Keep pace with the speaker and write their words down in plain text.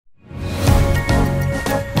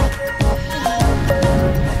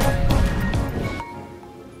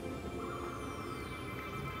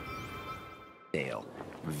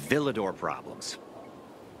Villador problems.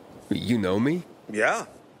 You know me? Yeah,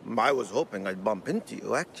 I was hoping I'd bump into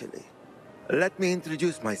you, actually. Let me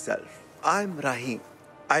introduce myself. I'm Rahim.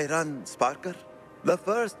 I run Sparker, the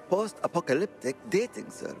first post-apocalyptic dating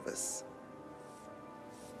service.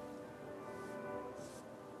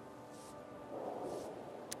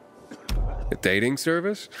 A dating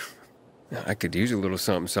service? I could use a little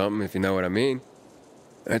something, if you know what I mean.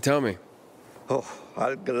 Tell me. Oh,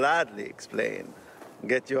 I'll gladly explain.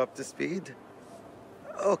 Get you up to speed?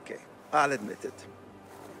 Okay, I'll admit it.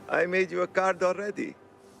 I made you a card already.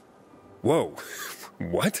 Whoa.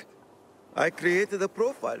 What? I created a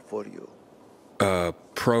profile for you. A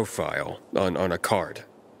profile on a card.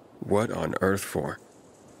 What on earth for?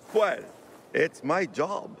 Well, it's my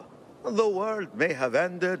job. The world may have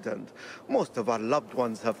ended, and most of our loved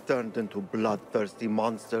ones have turned into bloodthirsty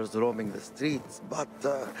monsters roaming the streets, but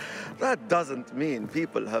that doesn't mean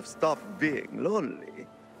people have stopped being lonely.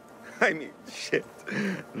 I mean, shit.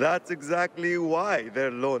 That's exactly why they're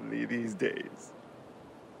lonely these days.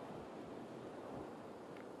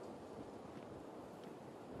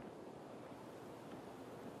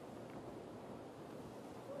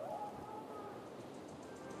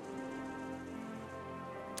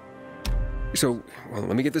 So, well,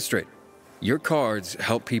 let me get this straight. Your cards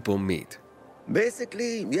help people meet.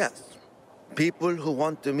 Basically, yes. People who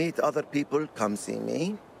want to meet other people come see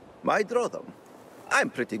me. I draw them. I'm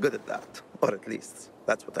pretty good at that, or at least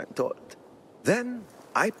that's what I'm told. Then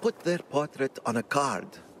I put their portrait on a card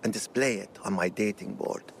and display it on my dating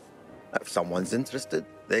board. If someone's interested,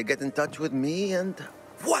 they get in touch with me and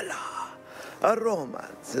voila! A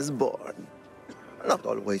romance is born. Not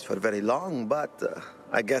always for very long, but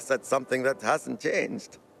I guess that's something that hasn't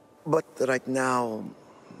changed. But right now,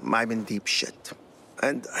 I'm in deep shit,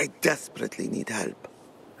 and I desperately need help.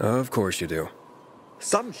 Of course you do.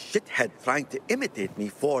 Some shithead trying to imitate me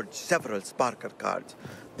forged several Sparker cards.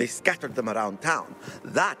 They scattered them around town.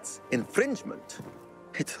 That's infringement.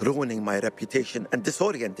 It's ruining my reputation and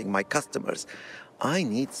disorienting my customers. I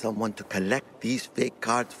need someone to collect these fake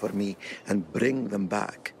cards for me and bring them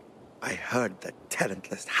back. I heard that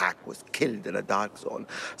talentless hack was killed in a dark zone,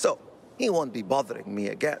 so he won't be bothering me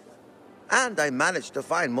again. And I managed to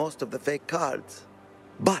find most of the fake cards.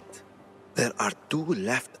 But there are 2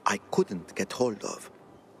 left I couldn't get hold of.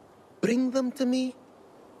 Bring them to me,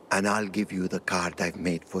 and I'll give you the card I've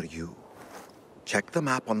made for you. Check the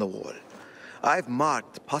map on the wall. I've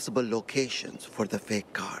marked possible locations for the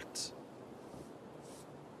fake cards.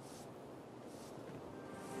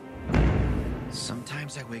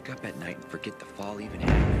 Sometimes I wake up at night and forget the fall even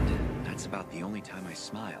happened. That's about the only time I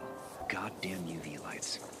smile. Goddamn UV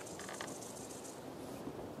lights.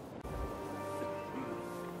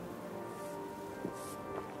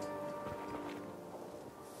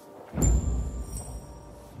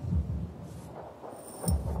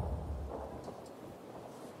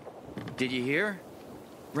 Did you hear?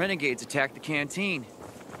 Renegades attacked the canteen.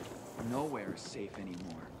 Nowhere is safe anymore.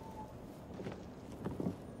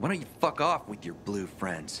 Why don't you fuck off with your blue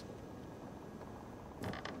friends?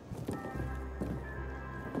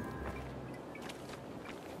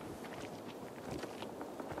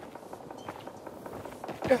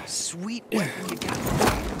 Sweet what you got.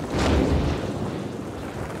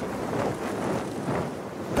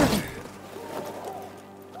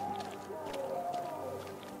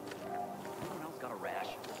 Anyone else got a rash?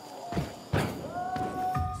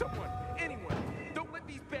 Someone, anyone, don't let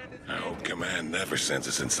these bandits. I hope Command never sends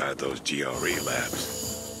us inside those GRE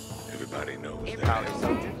labs. Everybody knows that.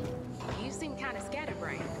 You seem kind of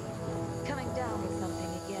scatterbrained. Coming down with something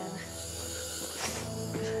again.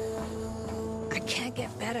 I can't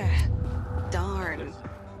get better. Darn.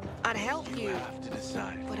 I'd help you, have to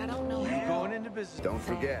decide. but I don't know You how. going into business? Don't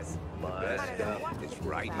forget, my stuff is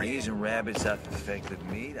right here. Raising rabbits out of defective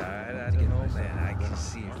meat? I don't know, man. I can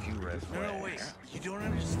see a few red No, flags. no, wait. You don't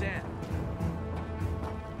understand.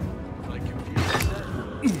 Like computer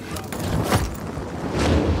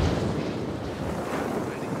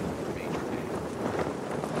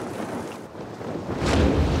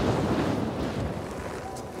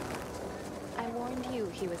I warned you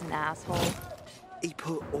he was an asshole. He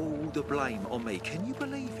put all the blame on me. Can you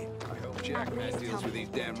believe it? I hope Jackman deals with these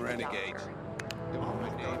damn renegades. Don't want my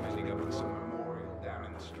name ending up in some memorial down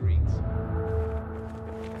in the streets.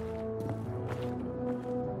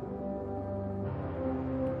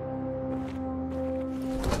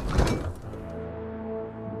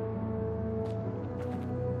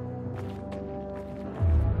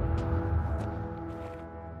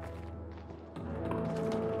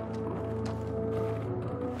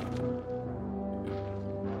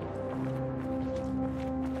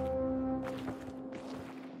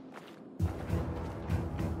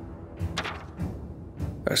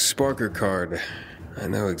 A Sparker card. I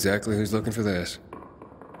know exactly who's looking for this.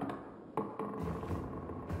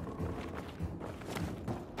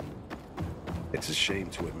 It's a shame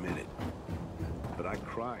to admit it, but I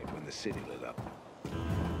cried when the city lit up.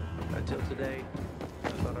 Until today, I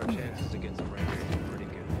thought our chances against the Rangers were pretty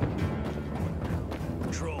good.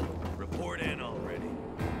 Patrol, report in already.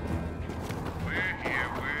 We're here.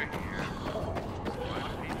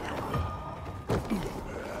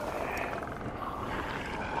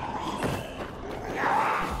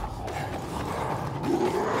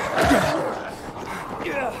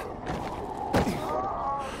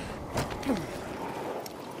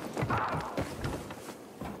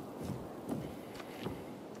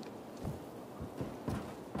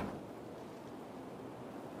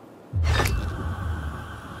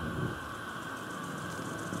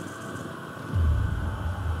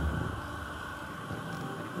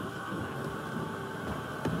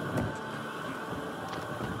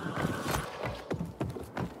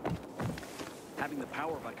 Having the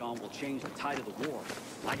power back on will change the tide of the war.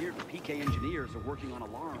 I hear the PK engineers are working on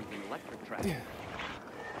alarms and electric traps.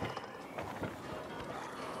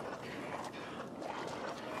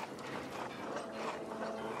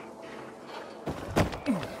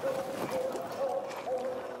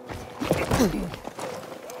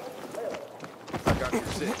 I got your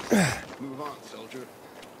six. Move on, soldier.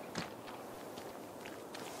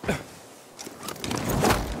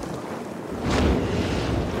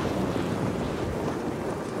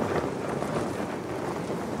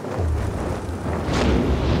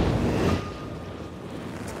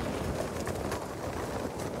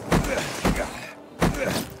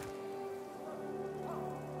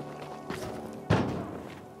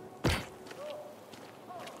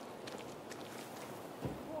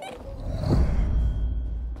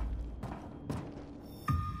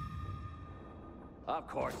 Of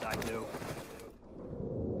course I do.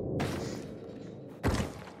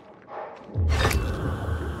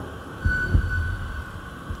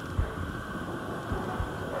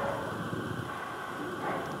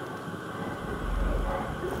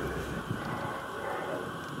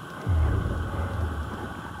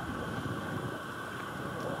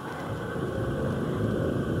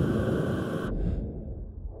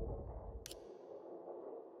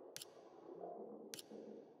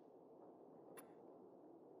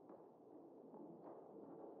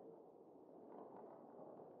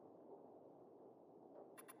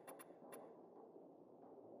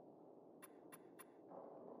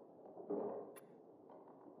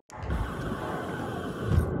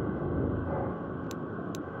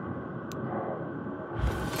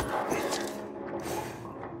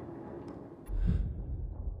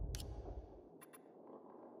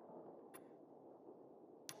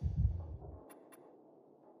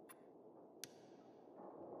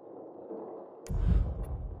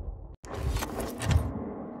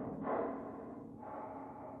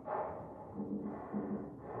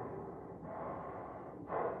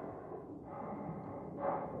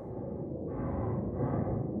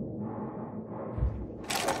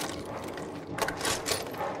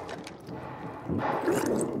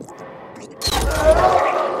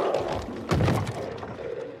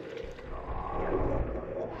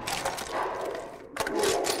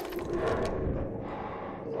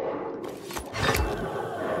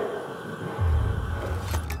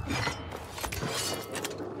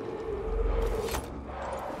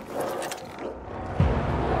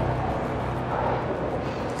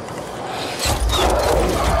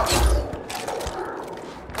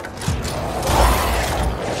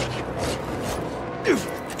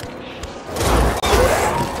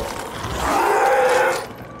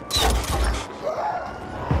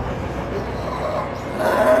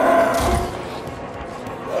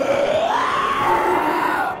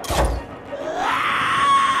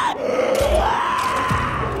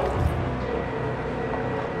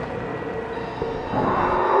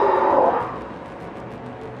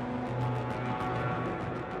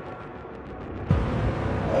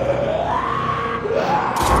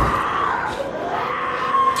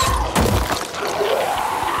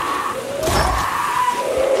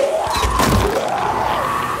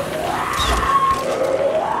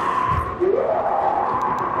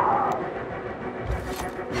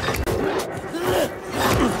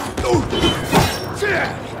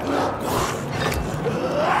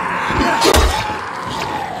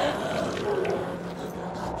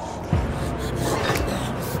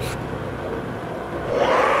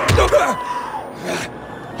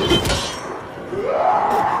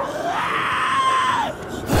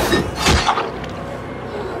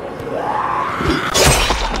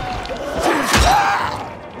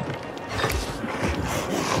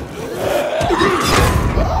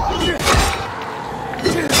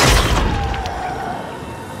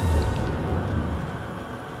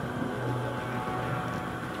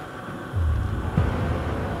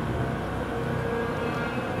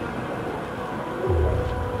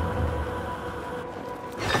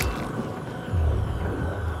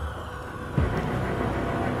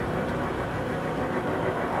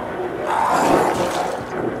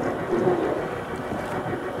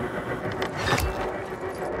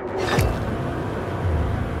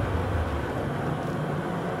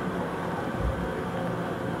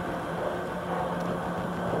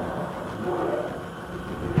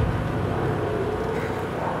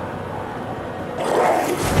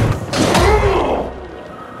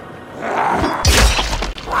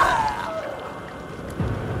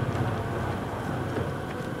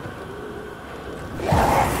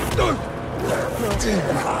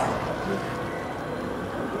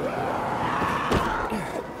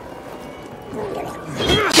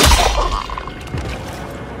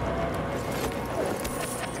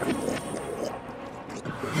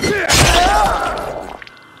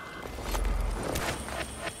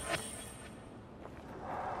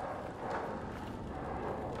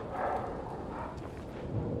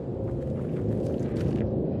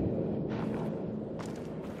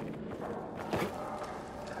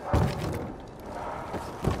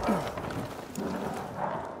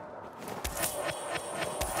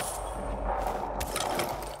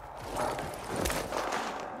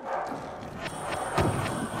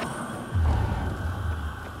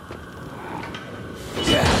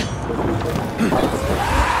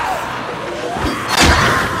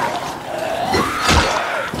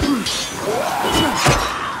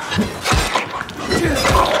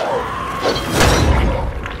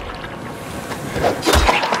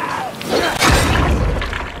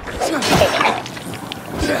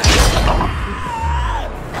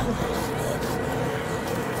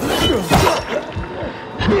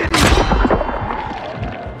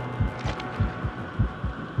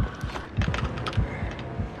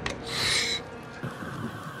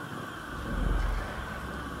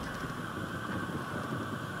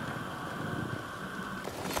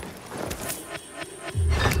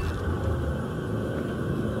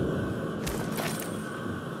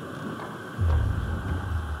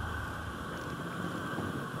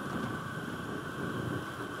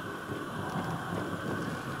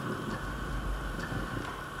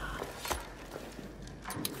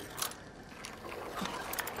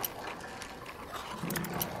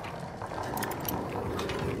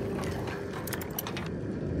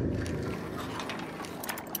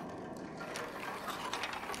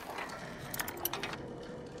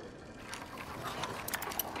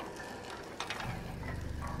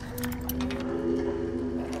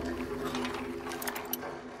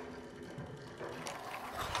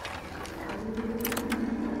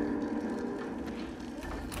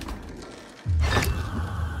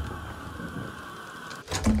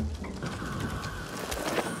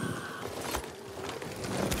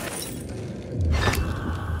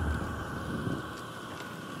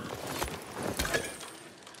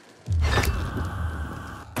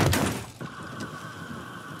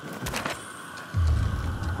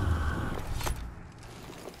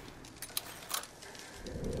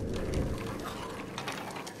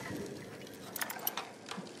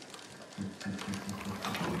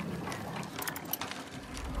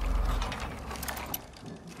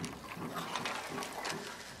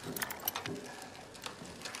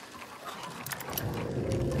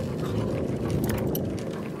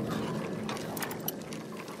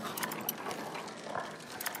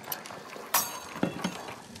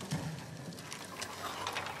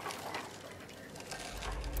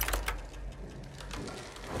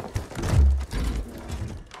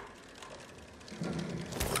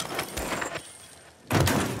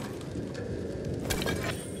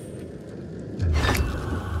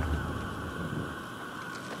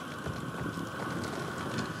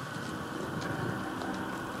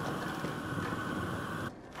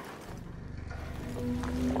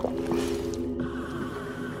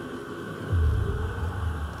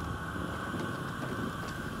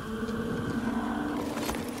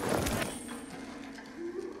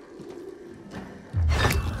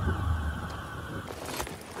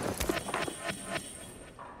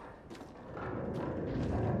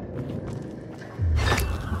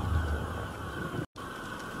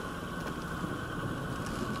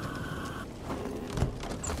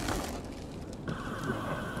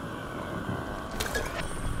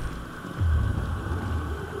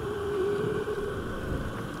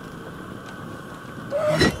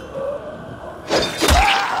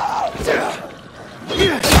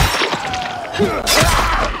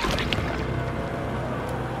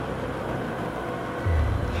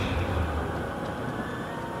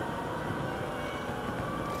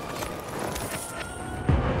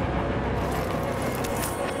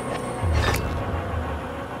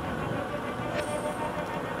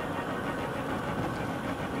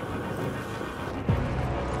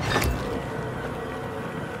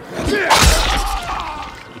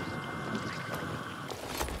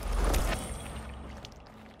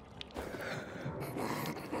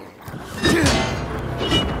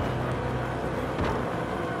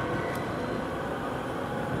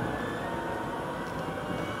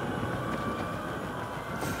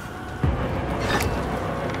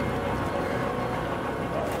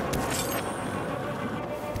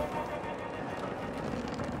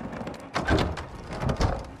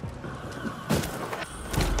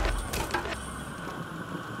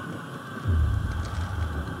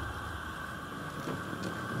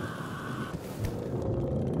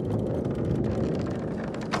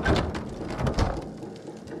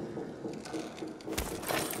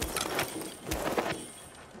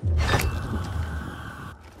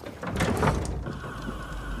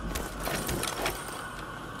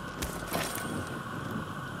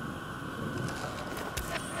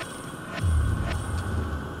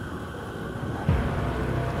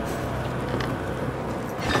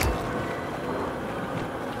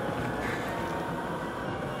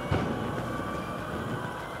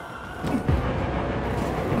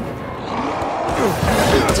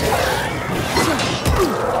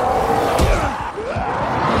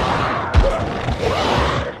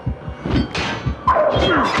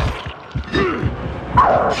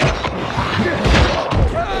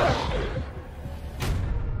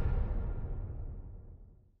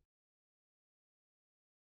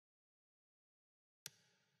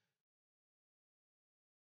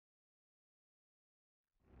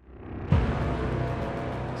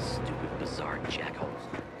 Stupid, bizarre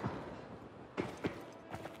jackholes.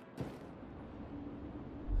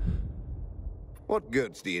 What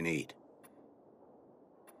goods do you need?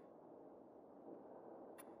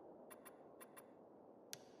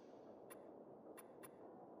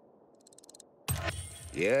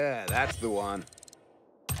 Yeah, that's the one.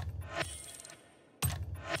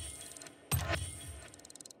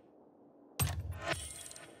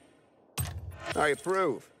 I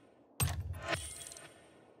approve.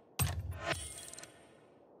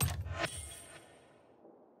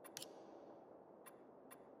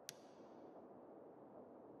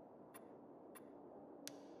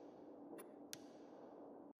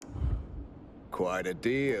 Quite a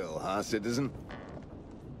deal, huh, citizen?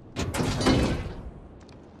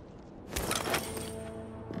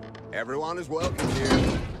 Everyone is welcome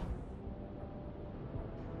here.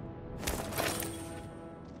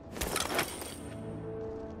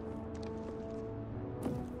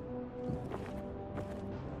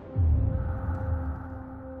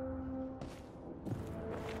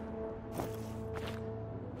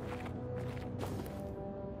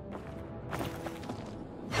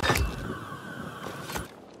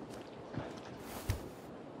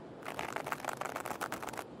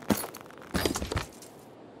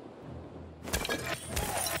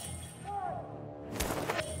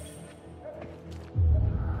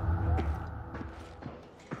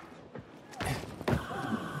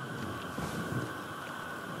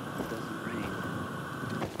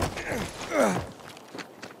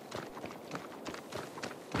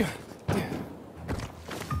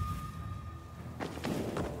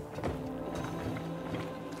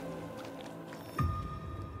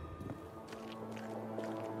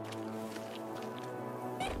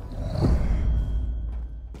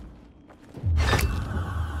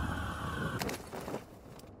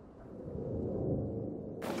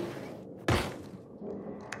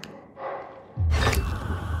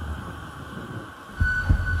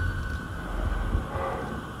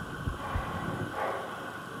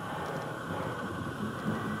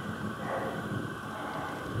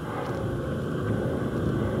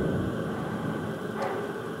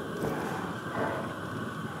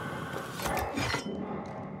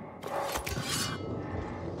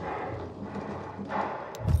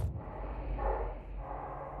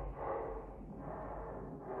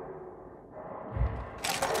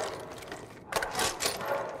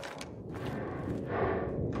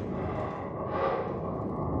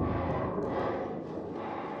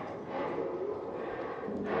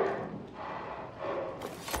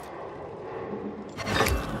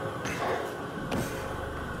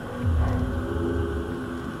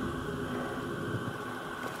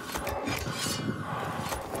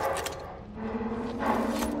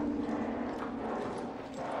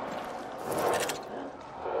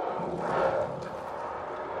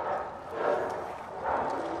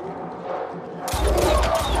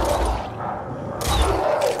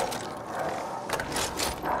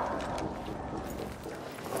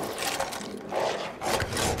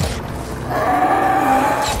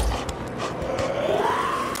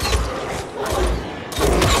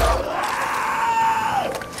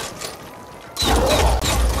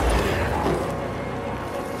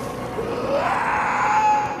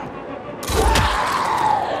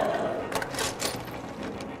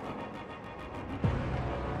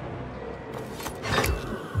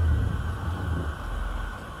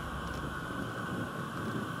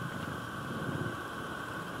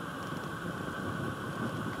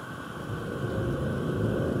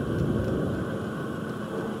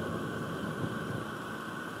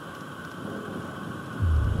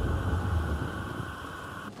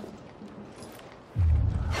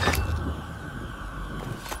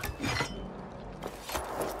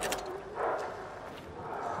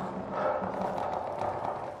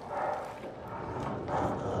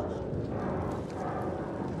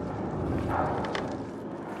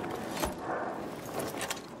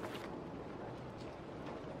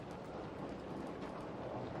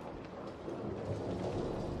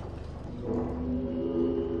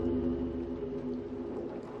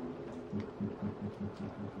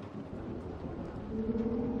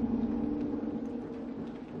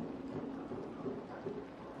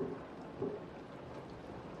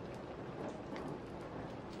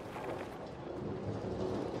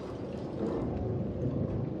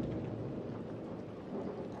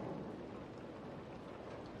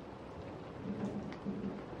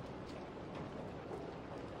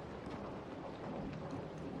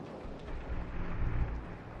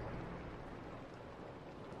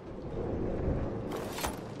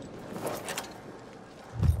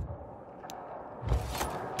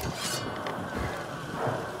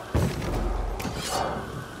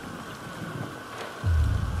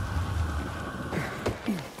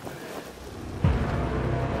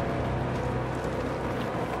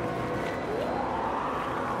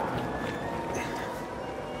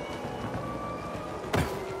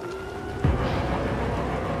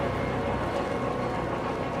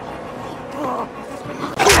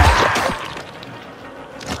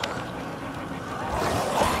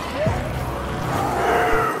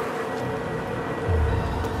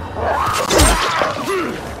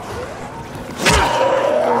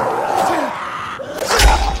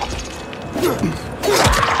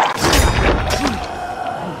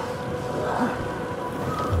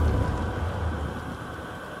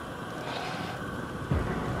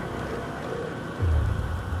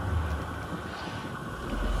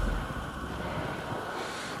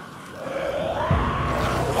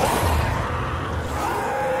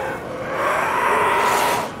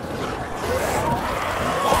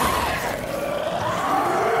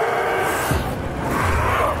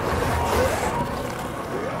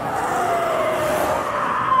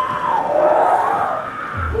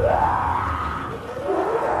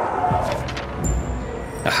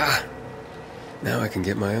 Aha! Now I can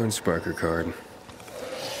get my own Sparker card.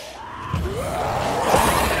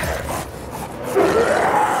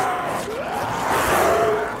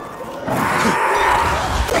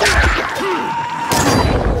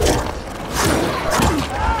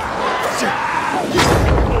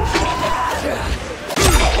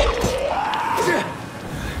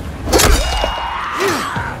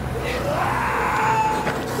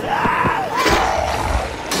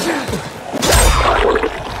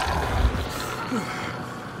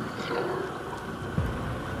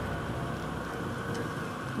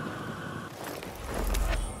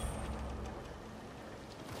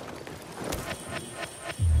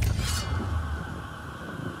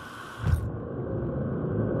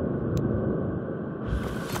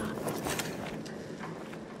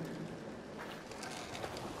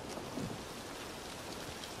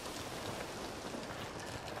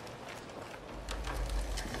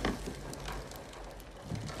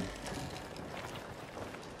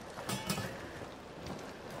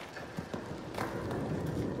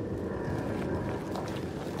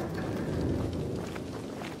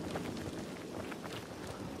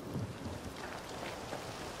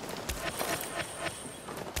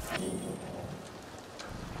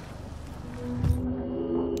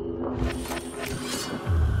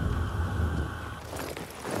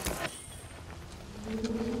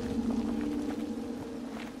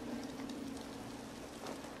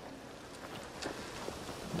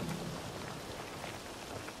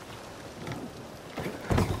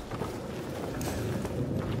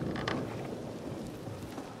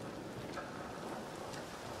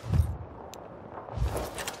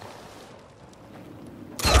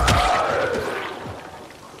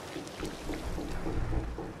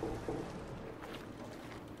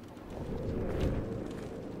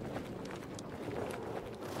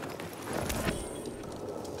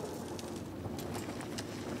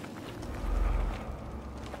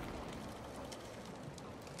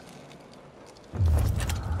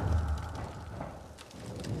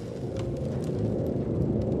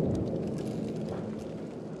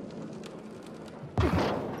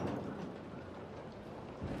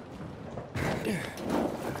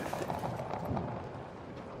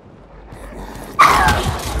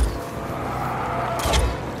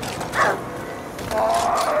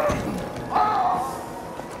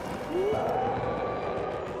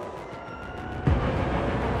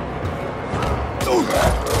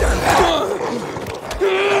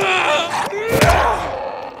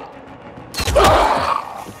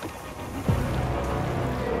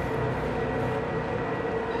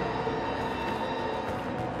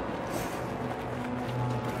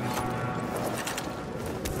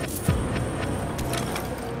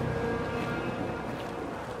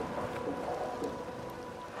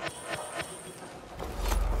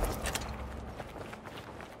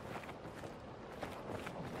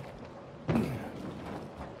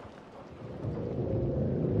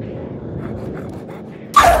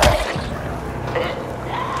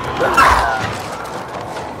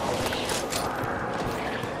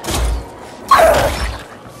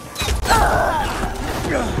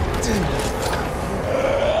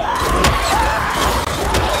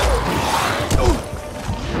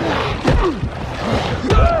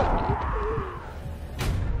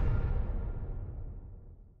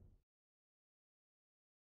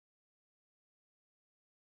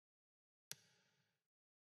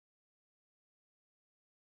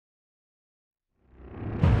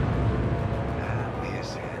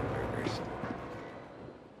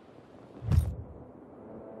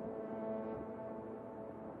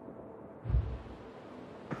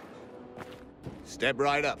 Step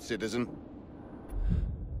right up, citizen.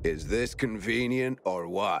 Is this convenient or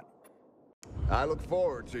what? I look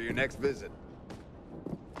forward to your next visit.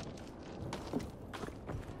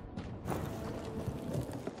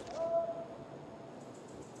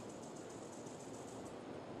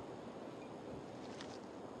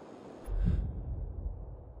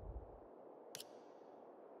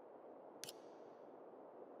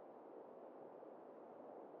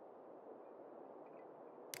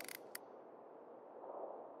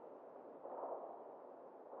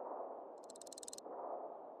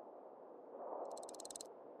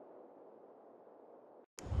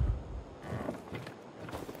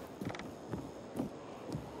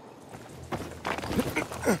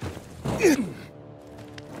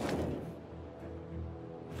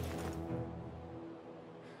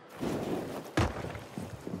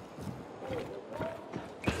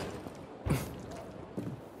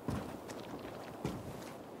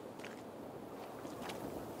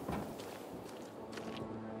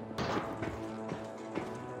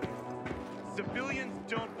 Civilians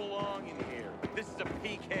don't belong in here. This is a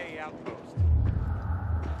PK outpost.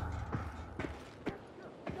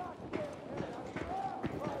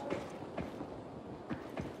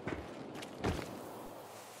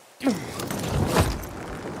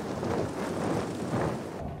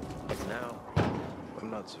 Now, I'm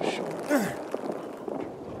not so sure.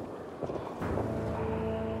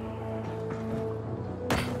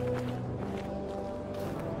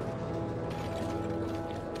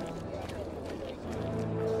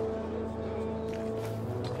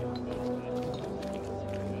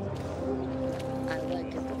 I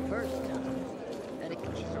liked it the first time.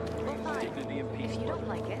 Dedication. Well, fine. Dignity and peace. If you don't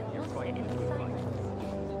like it, we'll sit in silence.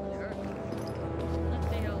 Sure. Let's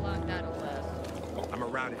see how long that'll last. I'm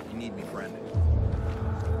around if you need me, friend.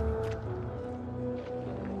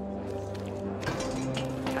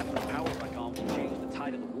 Having the power back on will change the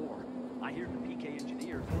tide of the war. I hear the PK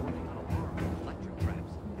engineers are working on alarms and electric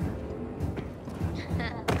traps.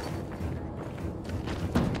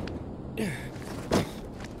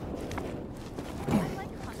 I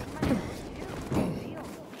like hunting my own too. Deal.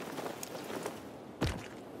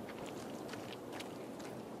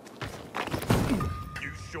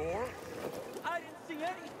 You sure? I didn't see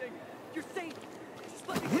anything. You're safe. Just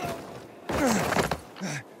let me go.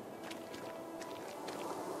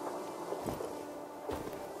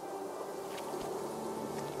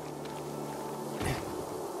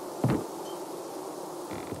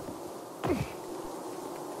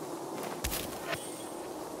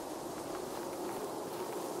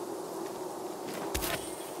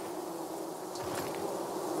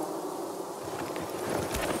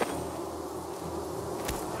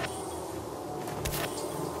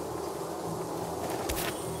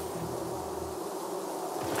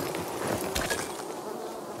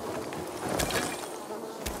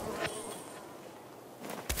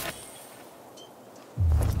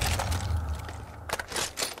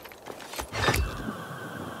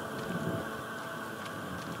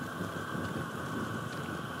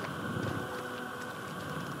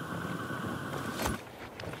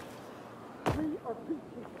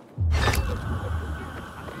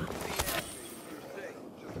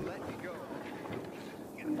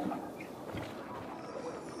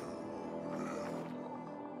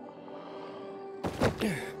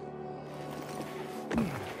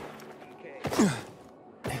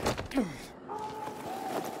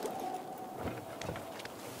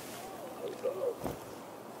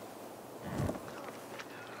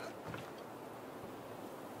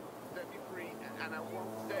 Set me free, and I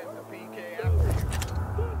won't send a PK after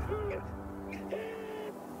you.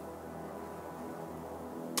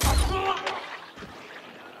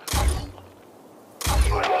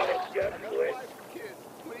 Kid,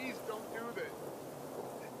 please don't do this.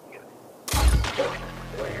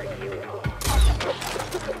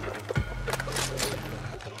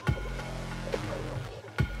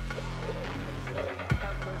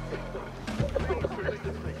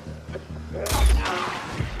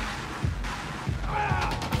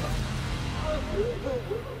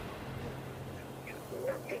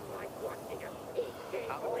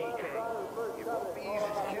 I'm okay. It won't be easy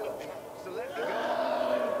to kill me, so let me go.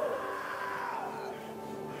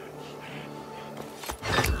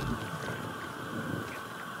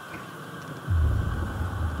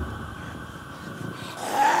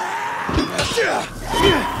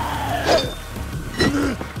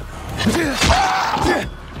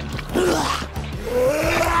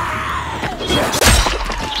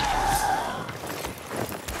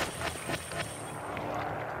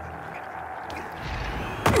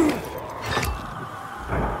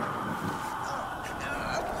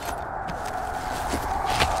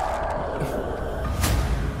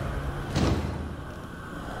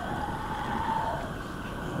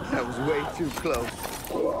 That was way too close.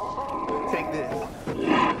 Take this.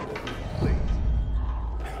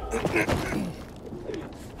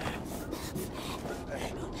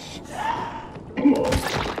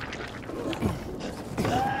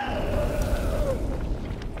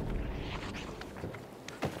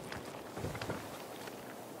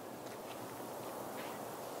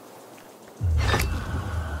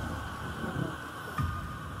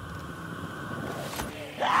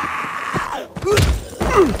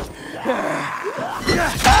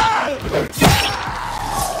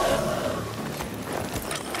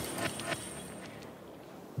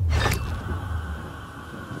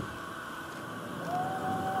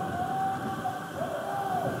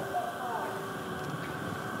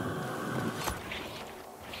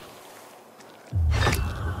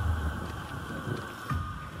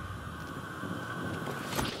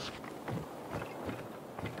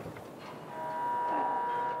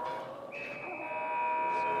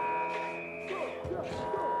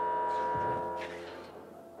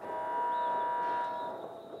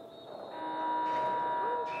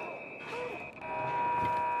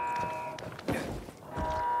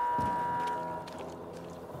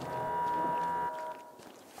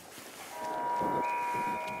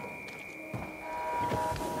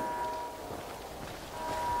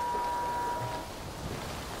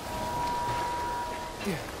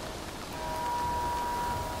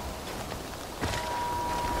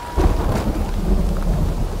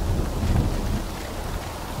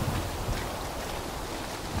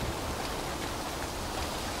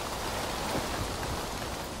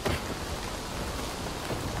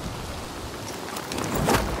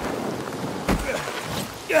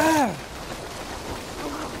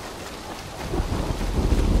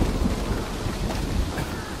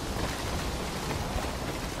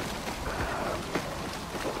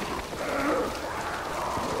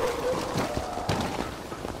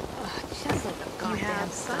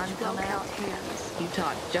 You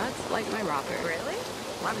talk just like my rocker. Really?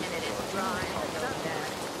 1 minute it's dry. I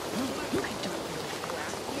don't really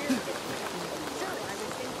last year. So I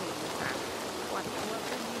was thinking, what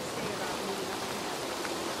can you say about moving up?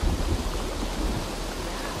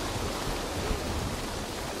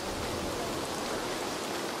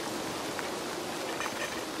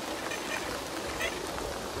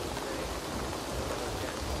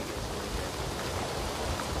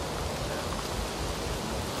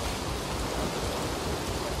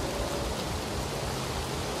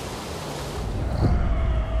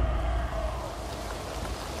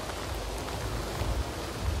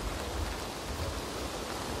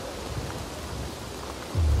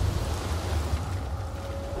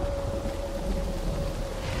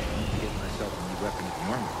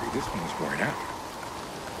 This one's worn out.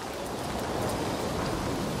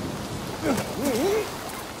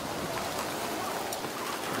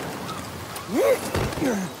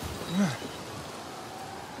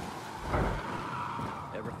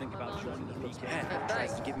 Ever think about joining the PK?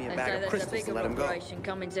 Tries to give me a bag of crystals to let him go.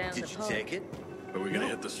 Coming down Did the you pole. take it? Are we gonna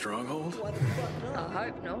hit the stronghold? I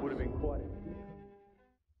hope not. Would have been quite.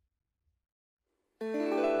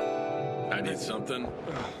 I need something.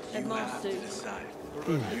 And my suit.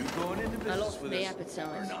 You going into I business lost with my us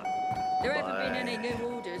appetite. or not? There haven't been any new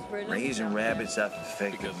orders for a long Raising time. rabbits off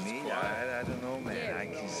infected Because it's meat? quiet. I don't know, man. Yeah. I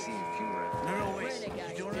can see a few red. No, wait.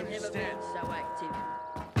 Renegades, You don't they've never understand. been so active.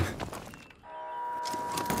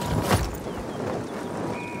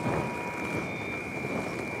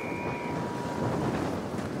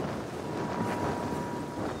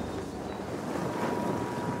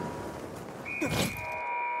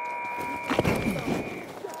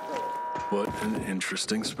 What an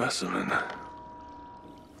interesting specimen.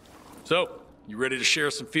 So, you ready to share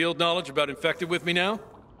some field knowledge about infected with me now?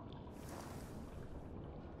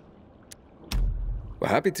 Well,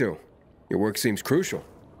 happy to. Your work seems crucial.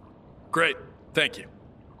 Great, thank you.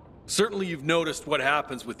 Certainly you've noticed what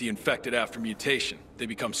happens with the infected after mutation. They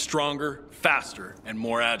become stronger, faster, and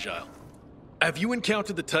more agile. Have you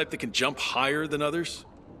encountered the type that can jump higher than others?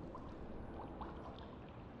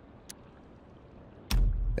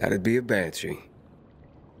 That'd be a banshee.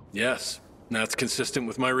 Yes, that's consistent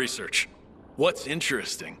with my research. What's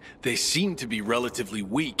interesting, they seem to be relatively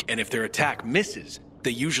weak, and if their attack misses, they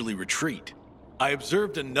usually retreat. I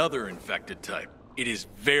observed another infected type. It is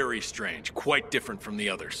very strange, quite different from the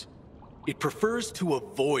others. It prefers to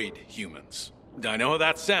avoid humans. I know how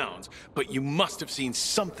that sounds, but you must have seen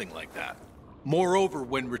something like that. Moreover,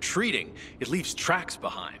 when retreating, it leaves tracks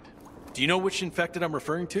behind. Do you know which infected I'm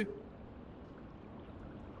referring to?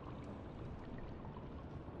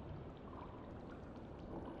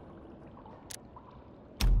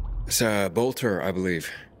 It's a bolter, I believe.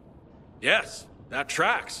 Yes, that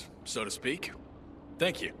tracks, so to speak.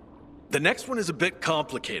 Thank you. The next one is a bit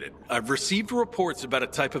complicated. I've received reports about a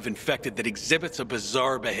type of infected that exhibits a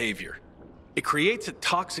bizarre behavior. It creates a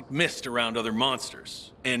toxic mist around other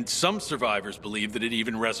monsters, and some survivors believe that it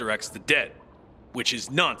even resurrects the dead, which is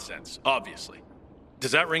nonsense, obviously.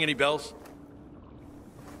 Does that ring any bells?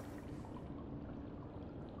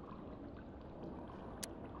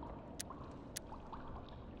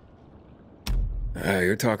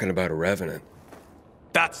 You're talking about a revenant.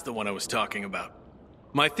 That's the one I was talking about.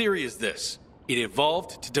 My theory is this. It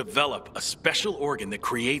evolved to develop a special organ that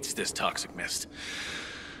creates this toxic mist.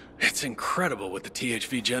 It's incredible what the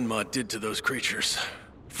THV Gen mod did to those creatures.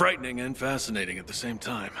 Frightening and fascinating at the same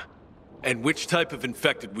time. And which type of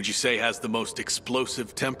infected would you say has the most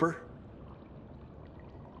explosive temper?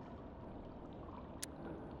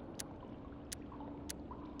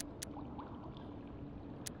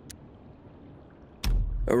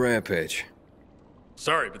 A rampage.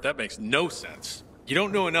 Sorry, but that makes no sense. You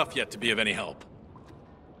don't know enough yet to be of any help.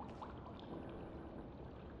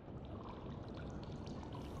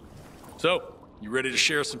 So, you ready to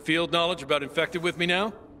share some field knowledge about infected with me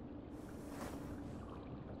now?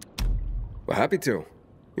 Well, happy to.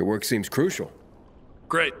 Your work seems crucial.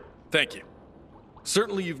 Great, thank you.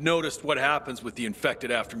 Certainly you've noticed what happens with the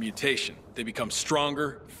infected after mutation. They become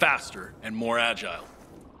stronger, faster, and more agile.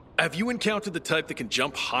 Have you encountered the type that can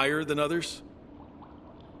jump higher than others?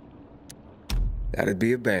 That'd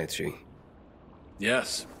be a banshee.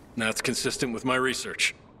 Yes, that's consistent with my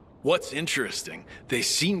research. What's interesting, they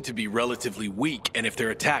seem to be relatively weak, and if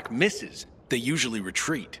their attack misses, they usually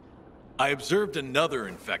retreat. I observed another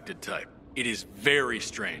infected type. It is very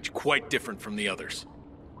strange, quite different from the others.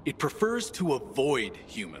 It prefers to avoid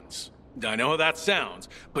humans. I know how that sounds,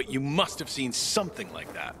 but you must have seen something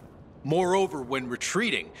like that. Moreover, when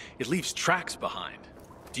retreating, it leaves tracks behind.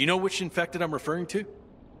 Do you know which infected I'm referring to?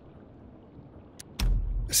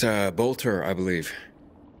 It's Bolter, I believe.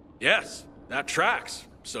 Yes, that tracks,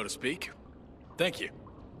 so to speak. Thank you.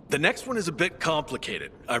 The next one is a bit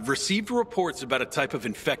complicated. I've received reports about a type of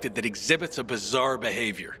infected that exhibits a bizarre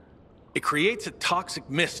behavior. It creates a toxic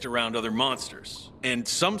mist around other monsters, and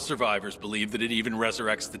some survivors believe that it even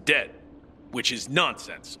resurrects the dead, which is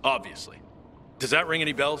nonsense, obviously. Does that ring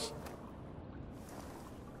any bells?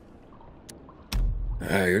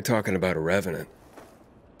 You're talking about a revenant.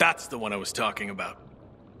 That's the one I was talking about.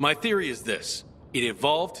 My theory is this. It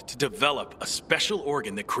evolved to develop a special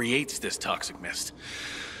organ that creates this toxic mist.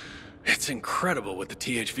 It's incredible what the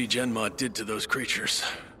THV Gen mod did to those creatures.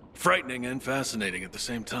 Frightening and fascinating at the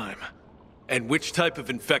same time. And which type of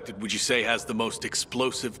infected would you say has the most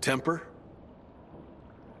explosive temper?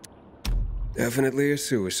 Definitely a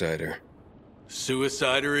suicider.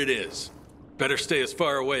 Suicider it is. Better stay as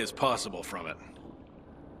far away as possible from it.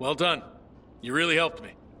 Well done. You really helped me.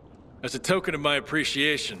 As a token of my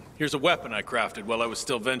appreciation, here's a weapon I crafted while I was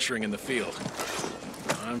still venturing in the field.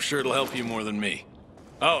 I'm sure it'll help you more than me.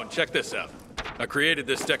 Oh, and check this out. I created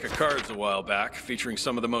this deck of cards a while back, featuring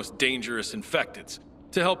some of the most dangerous infecteds,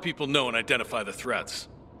 to help people know and identify the threats.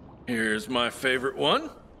 Here's my favorite one,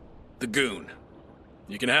 the Goon.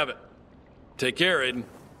 You can have it. Take care, Aiden.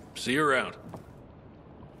 See you around.